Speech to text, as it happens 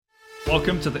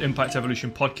Welcome to the Impact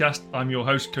Evolution podcast. I'm your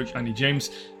host, Coach Andy James.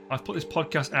 I've put this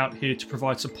podcast out here to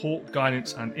provide support,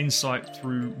 guidance, and insight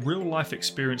through real life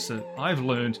experience that I've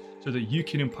learned so that you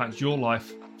can impact your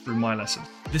life through my lessons.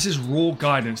 This is raw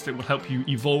guidance that will help you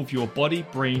evolve your body,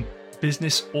 brain,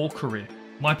 business, or career.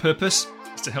 My purpose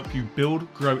is to help you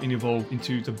build, grow, and evolve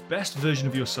into the best version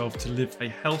of yourself to live a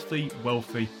healthy,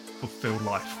 wealthy, fulfilled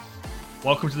life.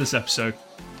 Welcome to this episode.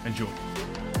 Enjoy.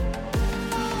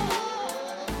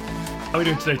 How are we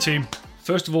doing today, team?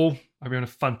 First of all, I've been on a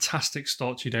fantastic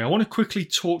start to your day. I want to quickly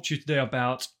talk to you today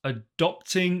about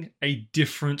adopting a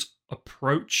different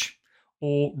approach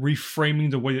or reframing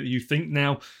the way that you think.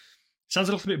 Now, it sounds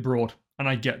a little bit broad, and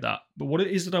I get that. But what it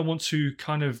is that I want to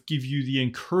kind of give you the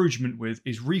encouragement with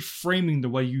is reframing the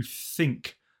way you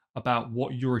think about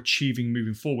what you're achieving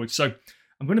moving forward. So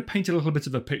I'm going to paint a little bit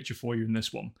of a picture for you in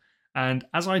this one. And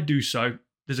as I do so,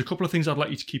 there's a couple of things I'd like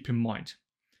you to keep in mind.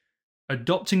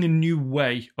 Adopting a new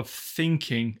way of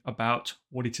thinking about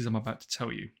what it is I'm about to tell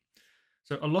you.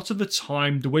 So a lot of the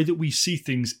time, the way that we see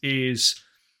things is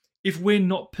if we're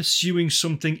not pursuing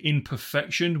something in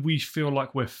perfection, we feel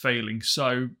like we're failing.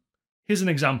 So here's an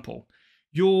example.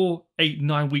 You're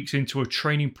 8-9 weeks into a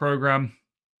training program.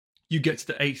 You get to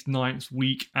the 8th, 9th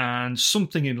week and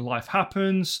something in life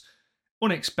happens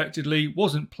unexpectedly,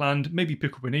 wasn't planned, maybe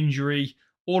pick up an injury.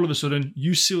 All of a sudden,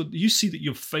 you see that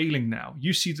you're failing now.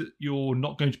 You see that you're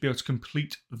not going to be able to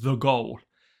complete the goal.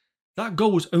 That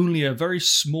goal was only a very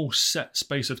small set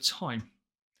space of time.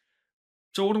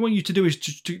 So what I want you to do is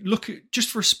to look at, just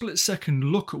for a split second,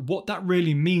 look at what that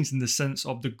really means in the sense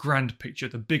of the grand picture,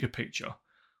 the bigger picture.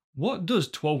 What does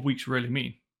 12 weeks really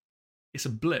mean? It's a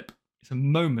blip. It's a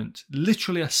moment,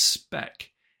 literally a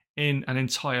speck in an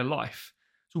entire life.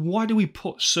 So why do we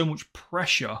put so much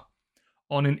pressure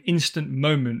on an instant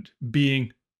moment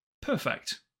being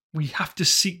perfect? We have to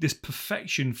seek this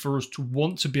perfection for us to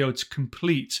want to be able to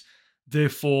complete.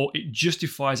 Therefore, it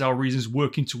justifies our reasons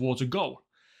working towards a goal.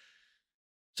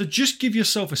 So just give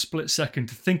yourself a split second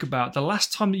to think about the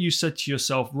last time that you said to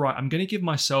yourself, right, I'm going to give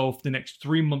myself the next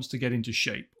 3 months to get into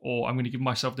shape, or I'm going to give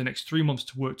myself the next 3 months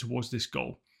to work towards this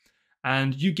goal.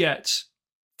 And you get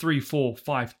 3, 4,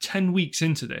 5, 10 weeks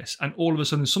into this, and all of a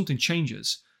sudden something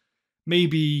changes.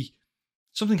 Maybe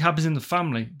something happens in the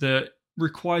family that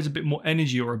requires a bit more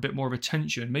energy or a bit more of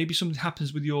attention. Maybe something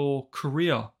happens with your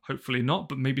career. Hopefully not,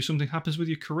 but maybe something happens with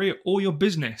your career or your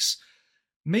business.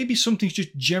 Maybe something's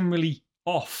just generally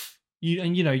off.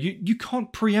 You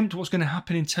can't preempt what's going to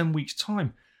happen in 10 weeks'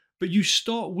 time. But you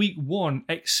start week 1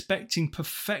 expecting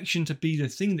perfection to be the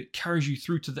thing that carries you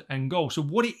through to the end goal. So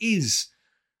what it is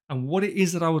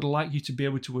that I would like you to be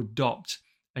able to adopt,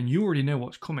 and you already know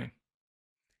what's coming.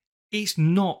 It's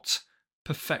not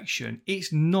perfection.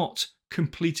 It's not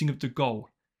completing of the goal.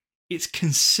 It's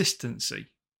consistency.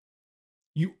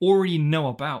 You already know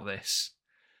about this.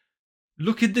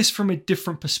 Look at this from a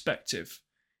different perspective.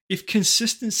 If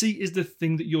consistency is the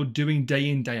thing that you're doing day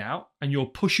in, day out, and you're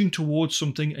pushing towards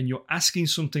something and you're asking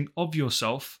something of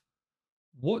yourself,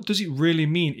 what does it really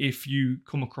mean if you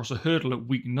come across a hurdle at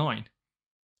week 9?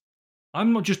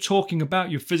 I'm not just talking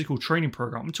about your physical training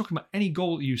program. I'm talking about any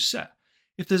goal that you set.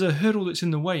 If there's a hurdle that's in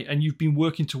the way and you've been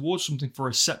working towards something for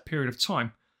a set period of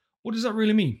time, what does that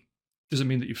really mean? Does it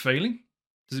mean that you're failing?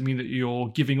 Does it mean that you're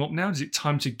giving up now? Is it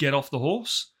time to get off the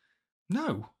horse?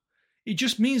 No. It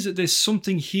just means that there's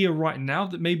something here right now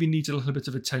that maybe needs a little bit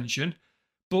of attention,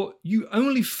 but you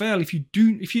only fail if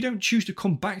you don't choose to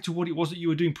come back to what it was that you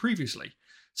were doing previously.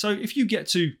 So if you get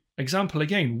to, example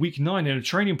again, week 9 in a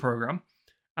training program,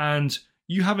 and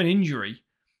you have an injury,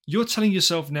 you're telling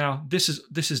yourself now, this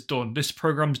is done. This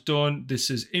program's done. This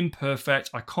is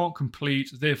imperfect. I can't complete.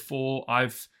 Therefore,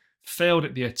 I've failed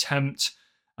at the attempt.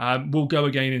 We'll go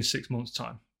again in 6 months'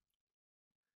 time.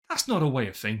 That's not a way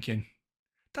of thinking.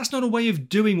 That's not a way of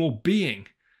doing or being.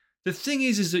 The thing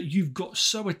is that you've got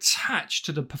so attached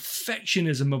to the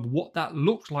perfectionism of what that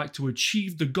looks like to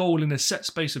achieve the goal in a set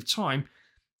space of time,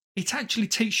 it actually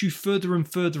takes you further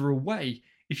and further away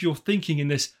if you're thinking in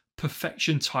this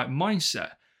perfection type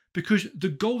mindset. Because the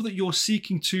goal that you're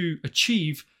seeking to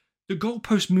achieve, the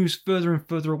goalpost moves further and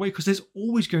further away because there's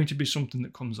always going to be something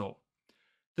that comes up.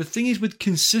 The thing is with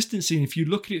consistency, and if you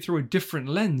look at it through a different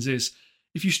lens, is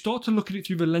if you start to look at it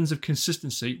through the lens of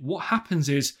consistency, what happens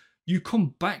is you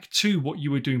come back to what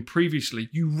you were doing previously.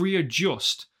 You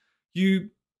readjust. You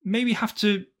maybe have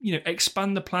to,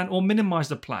 expand the plan or minimize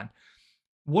the plan.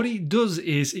 What it does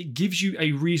is it gives you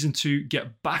a reason to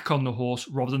get back on the horse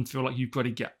rather than feel like you've got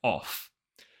to get off.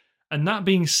 And that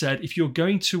being said, if you're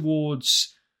going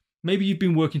towards, maybe you've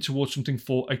been working towards something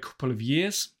for a couple of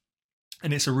years,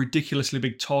 and it's a ridiculously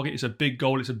big target. It's a big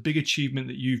goal. It's a big achievement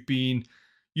that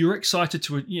you're excited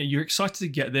to, you're excited to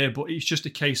get there, but it's just a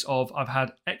case of I've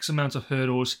had X amount of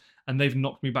hurdles and they've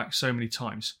knocked me back so many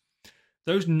times.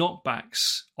 Those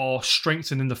knockbacks are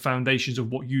strengthening the foundations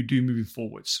of what you do moving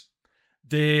forwards.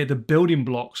 They're the building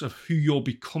blocks of who you're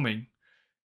becoming.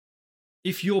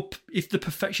 If the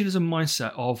perfectionism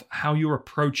mindset of how you're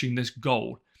approaching this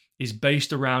goal is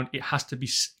based around it has to be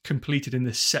completed in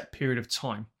this set period of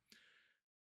time,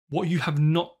 what you have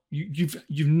not, you've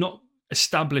not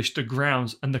established the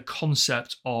grounds and the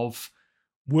concept of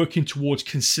working towards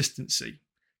consistency.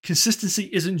 Consistency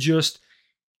isn't just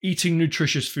eating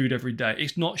nutritious food every day.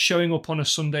 It's not showing up on a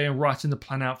Sunday and writing the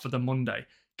plan out for the Monday.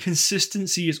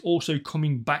 Consistency is also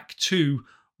coming back to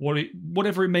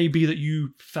whatever it may be that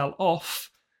you fell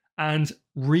off and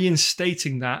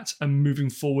reinstating that and moving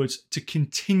forward to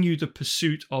continue the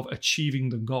pursuit of achieving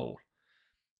the goal.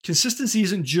 Consistency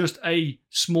isn't just a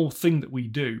small thing that we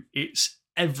do, it's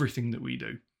everything that we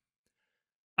do.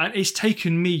 And it's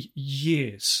taken me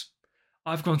years.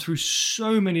 I've gone through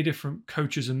so many different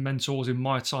coaches and mentors in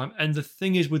my time. And the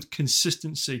thing is with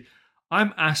consistency,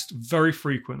 I'm asked very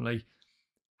frequently,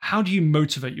 how do you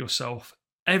motivate yourself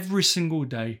every single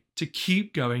day to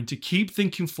keep going, to keep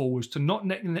thinking forwards, to not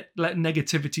let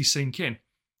negativity sink in?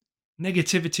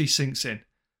 Negativity sinks in.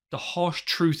 The harsh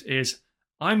truth is,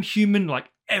 I'm human like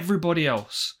everybody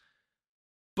else.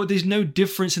 But there's no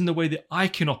difference in the way that I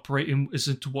can operate as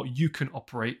to what you can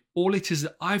operate. All it is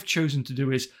that I've chosen to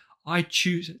do is I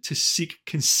choose to seek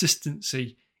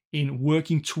consistency in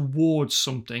working towards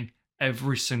something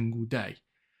every single day.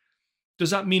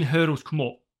 Does that mean hurdles come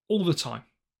up? All the time.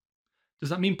 Does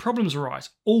that mean problems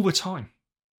arise? All the time.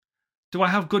 Do I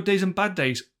have good days and bad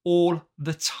days? All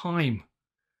the time.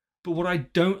 But what I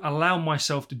don't allow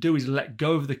myself to do is let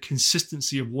go of the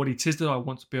consistency of what it is that I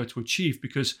want to be able to achieve,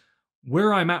 because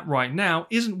where I'm at right now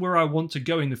isn't where I want to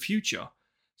go in the future.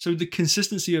 So the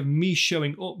consistency of me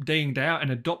showing up day in, day out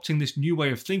and adopting this new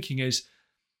way of thinking is,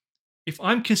 if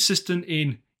I'm consistent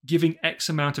in giving X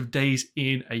amount of days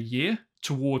in a year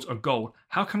towards a goal,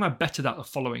 how can I better that the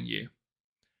following year?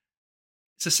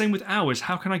 It's the same with hours.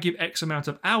 How can I give X amount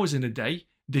of hours in a day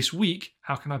this week?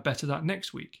 How can I better that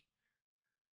next week?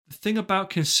 The thing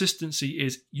about consistency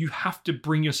is you have to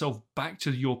bring yourself back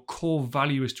to your core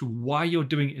value as to why you're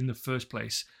doing it in the first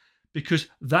place, because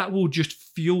that will just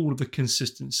fuel the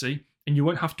consistency and you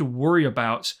won't have to worry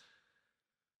about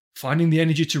finding the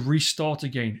energy to restart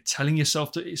again, telling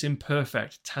yourself that it's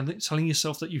imperfect, telling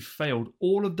yourself that you've failed.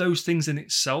 All of those things in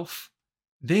itself,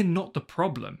 they're not the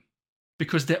problem,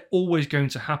 because they're always going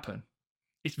to happen.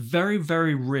 It's very,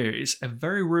 very rare. It's a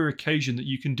very rare occasion that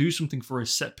you can do something for a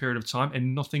set period of time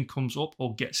and nothing comes up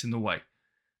or gets in the way.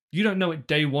 You don't know at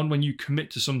day one when you commit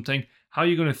to something how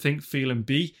you're going to think, feel, and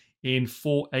be in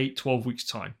 4, 8, 12 weeks'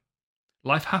 time.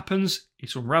 Life happens,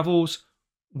 it unravels,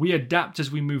 we adapt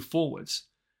as we move forwards.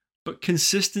 But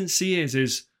consistency is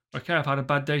okay, I've had a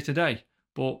bad day today,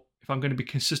 but if I'm going to be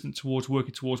consistent towards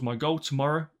working towards my goal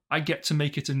tomorrow, I get to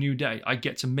make it a new day. I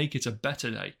get to make it a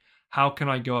better day. How can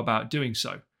I go about doing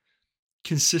so?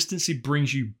 Consistency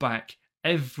brings you back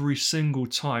every single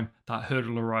time that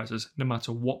hurdle arises, no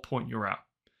matter what point you're at.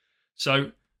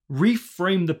 So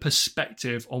reframe the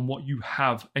perspective on what you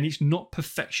have, and it's not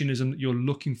perfectionism that you're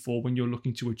looking for when you're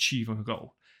looking to achieve a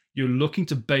goal. You're looking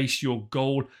to base your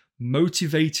goal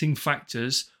motivating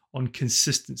factors on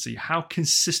consistency. How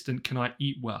consistent can I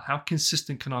eat well? How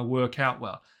consistent can I work out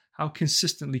well? How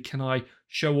consistently can I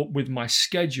show up with my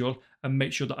schedule and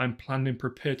make sure that I'm planned and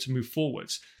prepared to move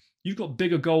forwards? You've got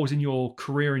bigger goals in your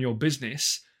career and your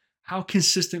business. How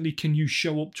consistently can you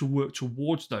show up to work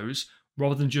towards those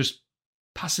rather than just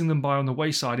passing them by on the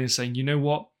wayside and saying, you know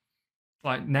what,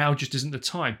 like now just isn't the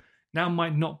time. Now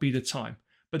might not be the time.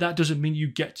 But that doesn't mean you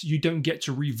don't get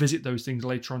to revisit those things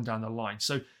later on down the line.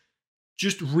 So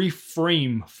just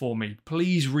reframe for me.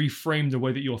 Please reframe the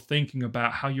way that you're thinking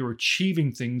about how you're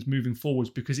achieving things moving forwards,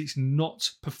 because it's not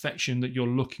perfection that you're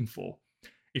looking for.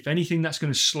 If anything, that's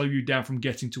going to slow you down from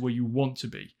getting to where you want to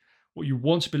be. What you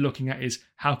want to be looking at is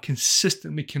how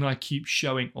consistently can I keep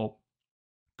showing up?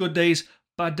 Good days,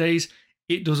 bad days,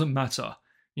 it doesn't matter.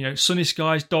 Sunny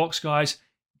skies, dark skies,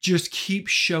 just keep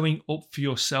showing up for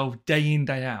yourself day in,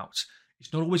 day out.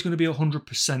 It's not always going to be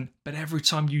 100%, but every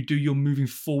time you do, you're moving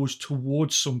forwards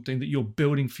towards something that you're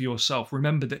building for yourself.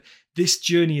 Remember that this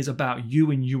journey is about you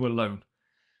and you alone.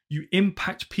 You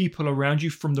impact people around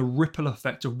you from the ripple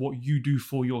effect of what you do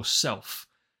for yourself.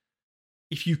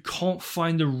 If you can't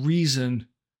find a reason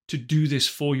to do this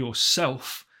for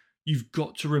yourself, you've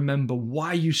got to remember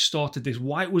why you started this,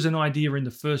 why it was an idea in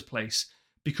the first place,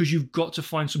 because you've got to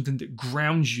find something that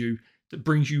grounds you that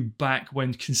brings you back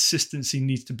when consistency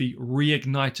needs to be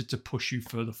reignited to push you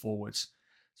further forwards.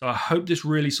 So I hope this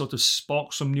really sort of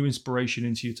sparks some new inspiration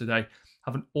into you today.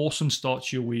 Have an awesome start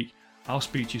to your week. I'll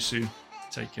speak to you soon.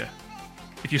 Take care.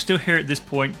 If you're still here at this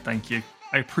point, thank you.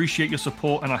 I appreciate your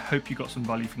support and I hope you got some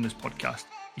value from this podcast.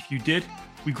 If you did,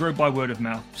 we grow by word of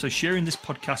mouth, so sharing this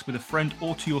podcast with a friend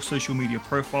or to your social media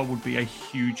profile would be a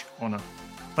huge honor.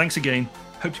 Thanks again.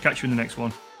 Hope to catch you in the next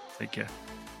one. Take care.